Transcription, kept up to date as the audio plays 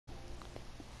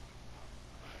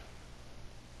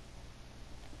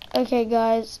Okay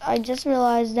guys, I just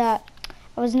realized that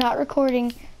I was not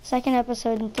recording second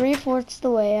episode in 3/4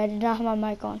 the way. I did not have my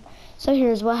mic on. So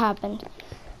here's what happened.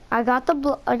 I got the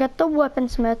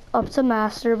weaponsmith up to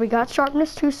master. We got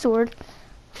sharpness 2 sword.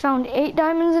 Found 8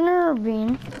 diamonds in a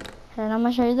ravine. And I'm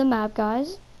gonna show you the map,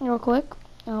 guys, real quick.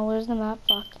 Oh, where's the map?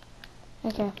 Fuck.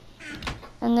 Okay.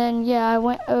 And then yeah, I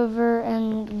went over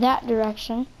in that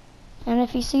direction. And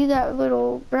if you see that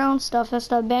little brown stuff, that's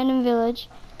the abandoned village.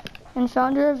 And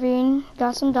found a ravine,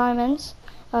 got some diamonds,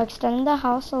 extended the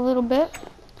house a little bit,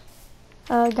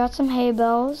 got some hay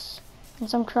bales and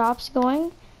some crops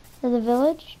going for the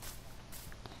village.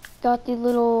 Got the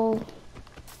little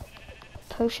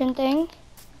potion thing.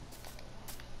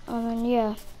 And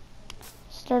yeah,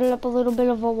 started up a little bit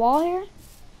of a wall here.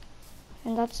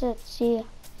 And that's it. See ya.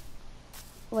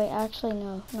 Wait, actually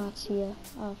no, not see ya.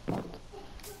 Oh fuck.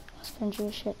 That's gonna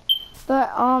do shit.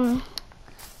 But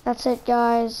that's it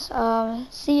guys.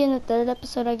 See you in the 3rd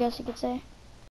episode, I guess you could say.